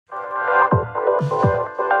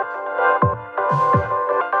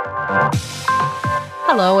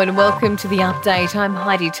Hello and welcome to The Update. I'm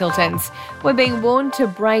Heidi Tiltons. We're being warned to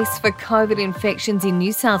brace for COVID infections in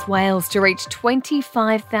New South Wales to reach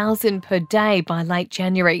 25,000 per day by late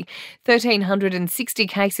January. 1,360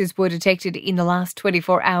 cases were detected in the last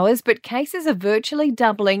 24 hours, but cases are virtually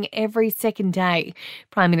doubling every second day.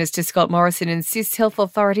 Prime Minister Scott Morrison insists health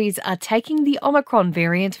authorities are taking the Omicron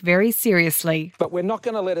variant very seriously. But we're not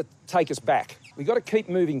going to let it take us back. We've got to keep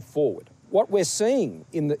moving forward. What we're seeing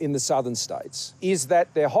in the southern states is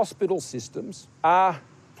that their hospital systems are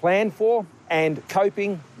planned for and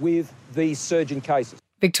coping with these surging cases.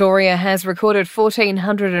 Victoria has recorded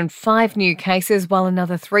 1,405 new cases, while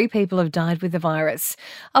another 3 people have died with the virus.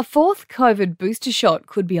 A fourth COVID booster shot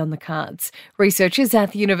could be on the cards. Researchers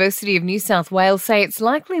at the University of New South Wales say it's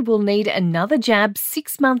likely we'll need another jab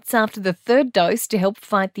 6 months after the third dose to help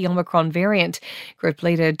fight the Omicron variant. Group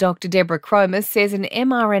leader Dr. Deborah Cromer says an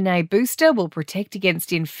mRNA booster will protect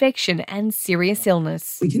against infection and serious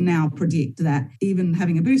illness. We can now predict that even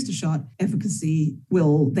having a booster shot, efficacy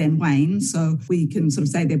will then wane, so we can sort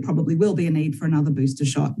of say there probably will be a need for another booster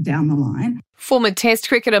shot down the line. Former Test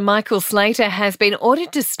cricketer Michael Slater has been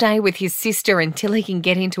ordered to stay with his sister until he can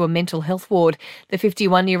get into a mental health ward. The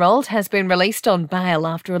 51-year-old has been released on bail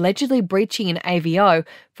after allegedly breaching an AVO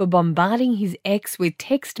for bombarding his ex with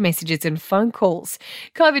text messages and phone calls.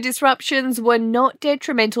 COVID disruptions were not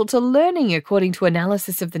detrimental to learning, according to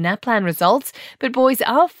analysis of the NAPLAN results, but boys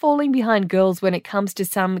are falling behind girls when it comes to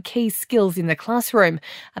some key skills in the classroom.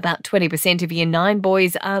 About 20% of Year 9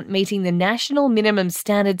 boys aren't meeting the national minimum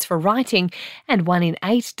standards for writing, and 1 in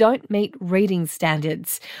 8 don't meet reading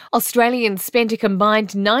standards. Australians spent a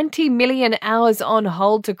combined 90 million hours on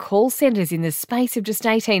hold to call centres in the space of just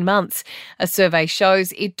 18 months. A survey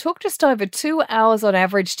shows it took just over 2 hours on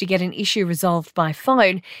average to get an issue resolved by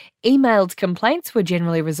phone. Emailed complaints were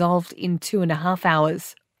generally resolved in 2.5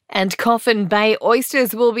 hours. And Coffin Bay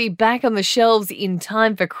oysters will be back on the shelves in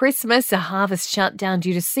time for Christmas. A harvest shutdown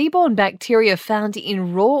due to seaborne bacteria found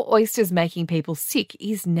in raw oysters making people sick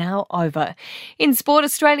is now over. In sport,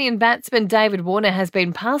 Australian batsman David Warner has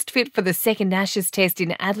been past fit for the second Ashes test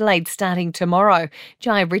in Adelaide starting tomorrow.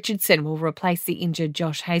 Jai Richardson will replace the injured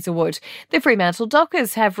Josh Hazlewood. The Fremantle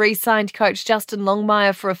Dockers have re-signed coach Justin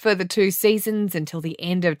Longmire for a further 2 seasons until the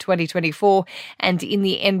end of 2024. And in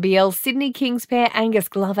the NBL, Sydney Kings pair Angus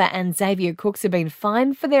Glover and Xavier Cooks have been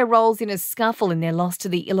fined for their roles in a scuffle in their loss to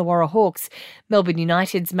the Illawarra Hawks. Melbourne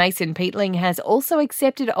United's Mason Peatling has also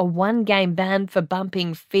accepted a 1-game ban for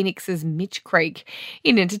bumping Phoenix's Mitch Creek.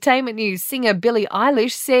 In entertainment news, singer Billie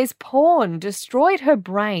Eilish says porn destroyed her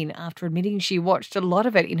brain after admitting she watched a lot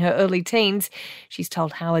of it in her early teens. She's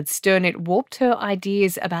told Howard Stern it warped her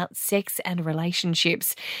ideas about sex and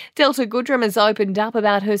relationships. Delta Goodrem has opened up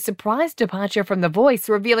about her surprise departure from The Voice,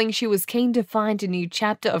 revealing she was keen to find a new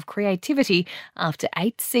chapter of creativity after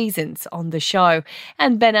 8 seasons on the show.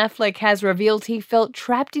 And Ben Affleck has revealed he felt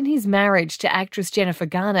trapped in his marriage to actress Jennifer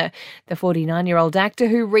Garner. The 49-year-old actor,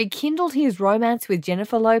 who rekindled his romance with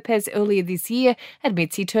Jennifer Lopez earlier this year,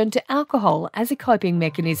 admits he turned to alcohol as a coping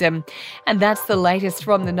mechanism. And that's the latest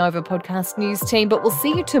from the Nova Podcast News team, but we'll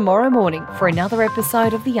see you tomorrow morning for another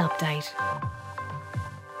episode of The Update.